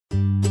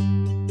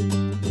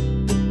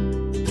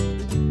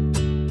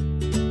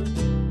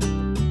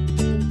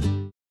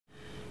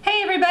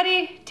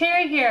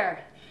Teri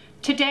here.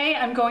 Today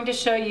I'm going to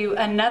show you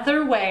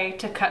another way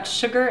to cut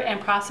sugar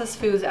and processed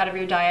foods out of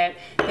your diet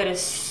that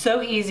is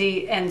so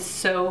easy and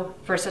so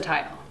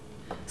versatile.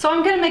 So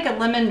I'm going to make a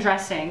lemon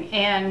dressing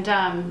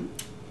and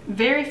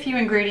very few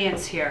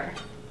ingredients here.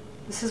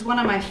 This is one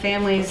of my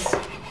family's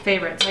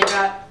favorites.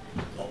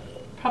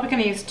 Probably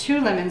going to use 2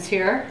 lemons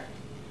here.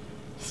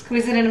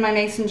 Squeeze it into my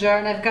mason jar,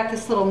 and I've got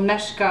this little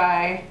mesh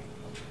guy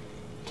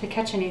to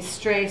catch any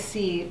stray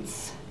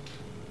seeds.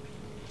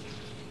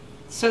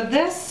 So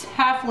this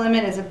half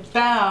lemon is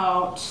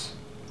about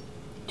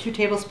 2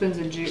 tablespoons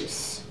of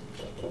juice,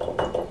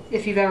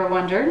 if you've ever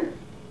wondered.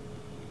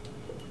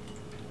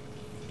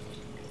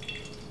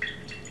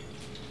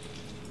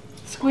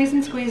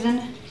 Squeezing, squeezing.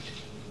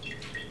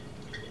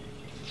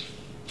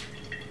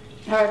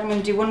 All right, I'm going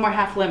to do 1 more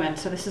half lemon.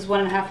 So this is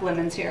 1½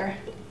 lemons here.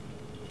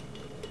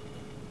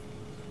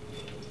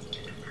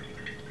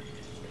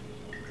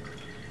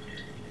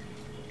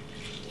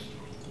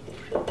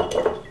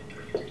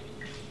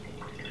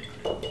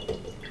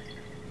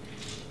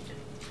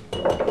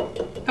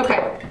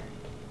 Okay,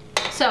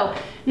 so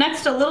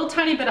next a little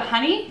tiny bit of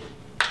honey,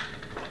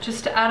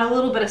 just to add a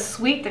little bit of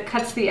sweet that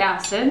cuts the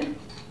acid.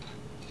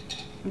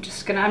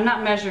 I'm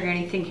not measuring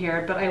anything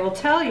here, but I will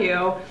tell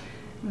you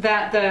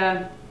that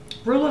the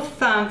rule of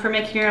thumb for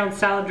making your own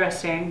salad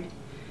dressing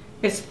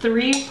is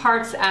 3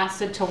 parts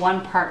acid to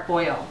 1 part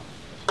oil.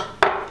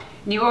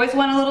 And you always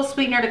want a little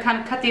sweetener to kind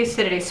of cut the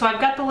acidity. So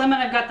I've got the lemon,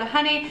 I've got the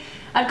honey,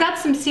 I've got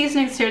some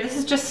seasonings here. This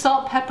is just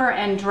salt, pepper,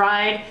 and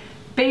dried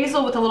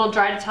basil with a little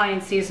dried Italian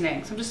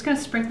seasoning. So I'm just going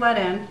to sprinkle that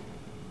in,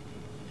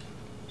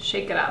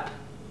 shake it up.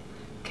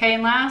 Okay,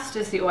 and last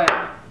is the oil.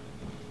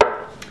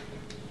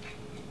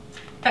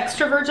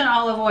 Extra virgin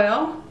olive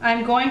oil.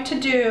 I'm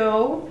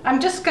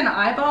just going to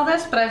eyeball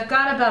this, but I've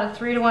got about a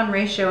 3-to-1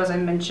 ratio as I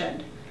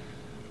mentioned.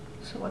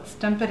 So let's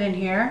dump it in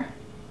here.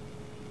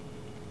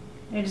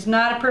 It is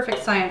not a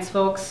perfect science,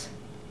 folks.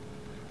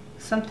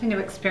 Something to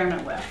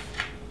experiment with.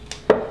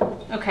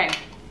 Okay.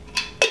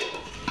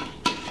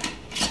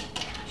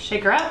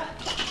 Shake her up.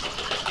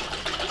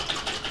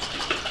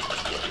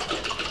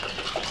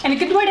 And a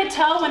good way to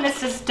tell when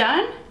this is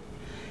done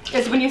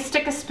is when you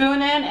stick a spoon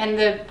in and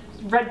the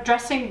red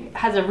dressing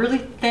has a really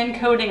thin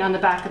coating on the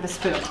back of the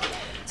spoon.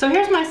 So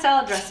here's my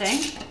salad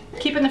dressing.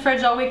 Keep it in the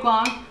fridge all week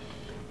long.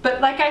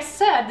 But like I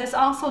said, this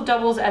also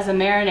doubles as a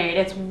marinade.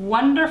 It's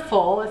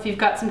wonderful if you've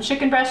got some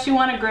chicken breasts you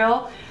want to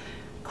grill,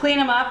 clean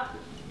them up,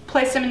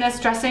 place them in this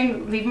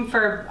dressing, leave them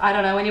for, I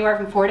don't know, anywhere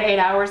from 4 to 8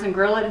 hours and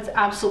grill it. It's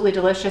absolutely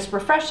delicious,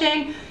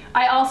 refreshing.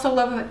 I also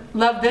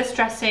love this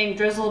dressing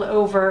drizzled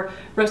over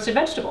roasted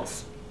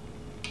vegetables.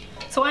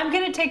 So I'm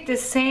going to take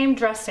this same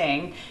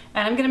dressing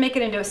and I'm going to make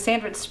it into a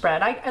sandwich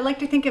spread. I like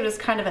to think of it as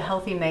kind of a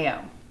healthy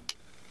mayo.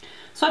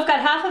 So I've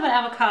got half of an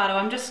avocado.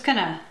 I'm just going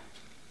to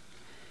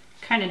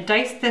kind of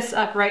dice this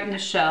up right in the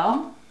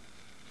shell.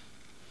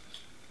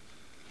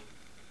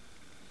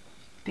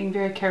 Being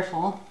very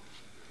careful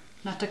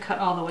not to cut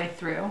all the way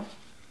through.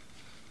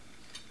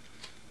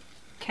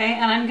 Okay,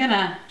 and I'm going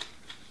to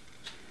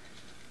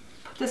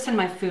put this in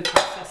my food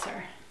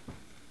processor.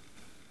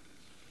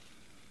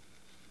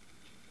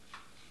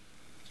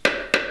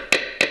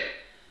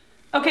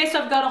 Okay,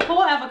 so I've got a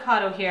whole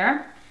avocado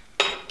here.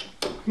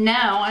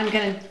 Now I'm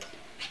going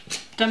to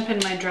dump in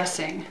my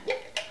dressing.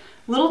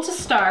 Little to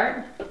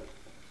start,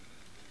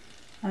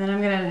 and then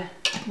I'm going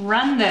to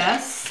run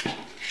this,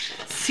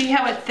 see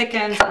how it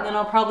thickens, and then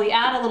I'll probably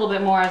add a little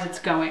bit more as it's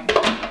going.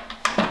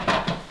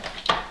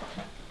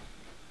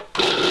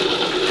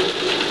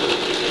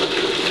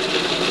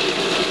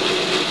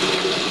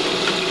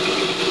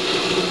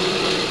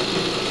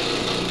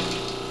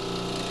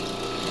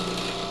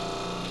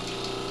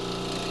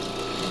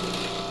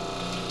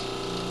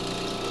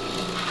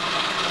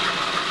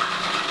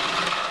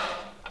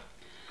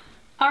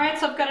 Alright,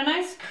 so I've got a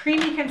nice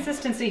creamy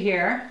consistency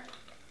here.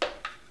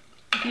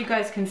 If you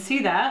guys can see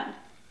that.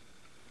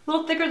 A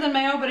little thicker than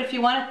mayo, but if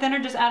you want it thinner,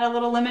 just add a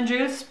little lemon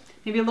juice,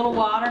 maybe a little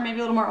water, maybe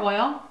a little more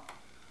oil.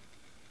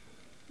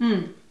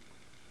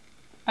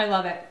 I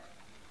love it.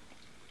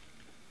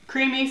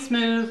 Creamy,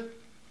 smooth.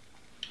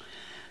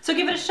 So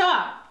give it a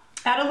shot.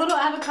 Add a little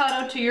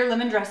avocado to your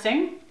lemon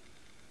dressing.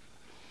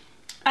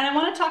 And I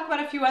want to talk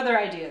about a few other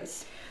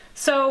ideas.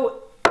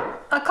 So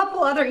a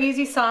couple other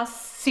easy sauce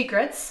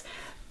secrets.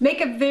 Make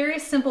a very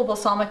simple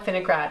balsamic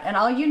vinaigrette, and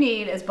all you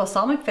need is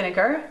balsamic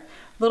vinegar,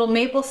 little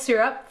maple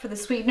syrup for the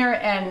sweetener,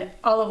 and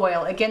olive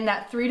oil. Again,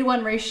 that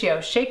 3-to-1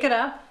 ratio. Shake it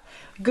up.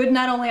 Good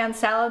not only on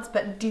salads,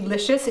 but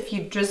delicious if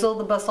you drizzle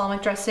the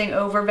balsamic dressing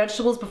over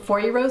vegetables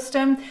before you roast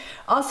them.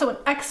 Also an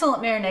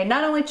excellent marinade,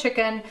 not only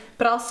chicken,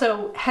 but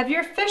also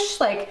heavier fish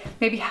like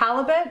maybe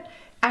halibut.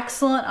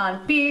 Excellent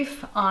on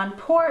beef, on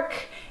pork,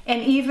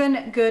 and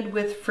even good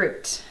with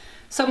fruit.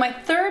 So my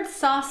third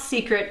sauce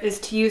secret is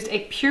to use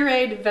a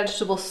pureed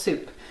vegetable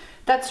soup.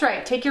 That's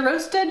right, take your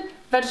roasted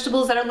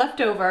vegetables that are left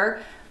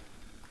over,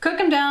 cook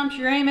them down,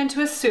 puree them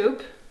into a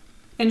soup,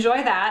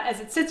 enjoy that. As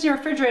it sits in your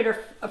refrigerator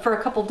for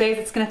a couple days,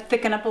 it's gonna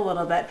thicken up a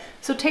little bit.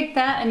 So take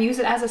that and use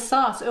it as a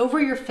sauce over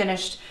your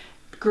finished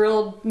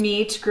grilled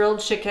meat, grilled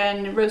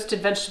chicken,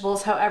 roasted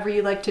vegetables, however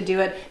you like to do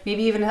it,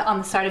 maybe even on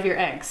the side of your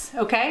eggs,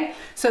 okay?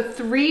 So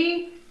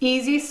 3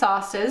 easy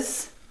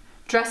sauces,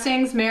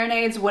 dressings,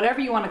 marinades,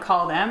 whatever you want to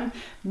call them.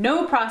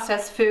 No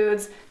processed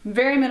foods,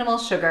 very minimal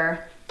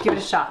sugar. Give it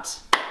a shot.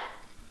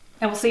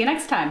 And we'll see you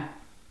next time.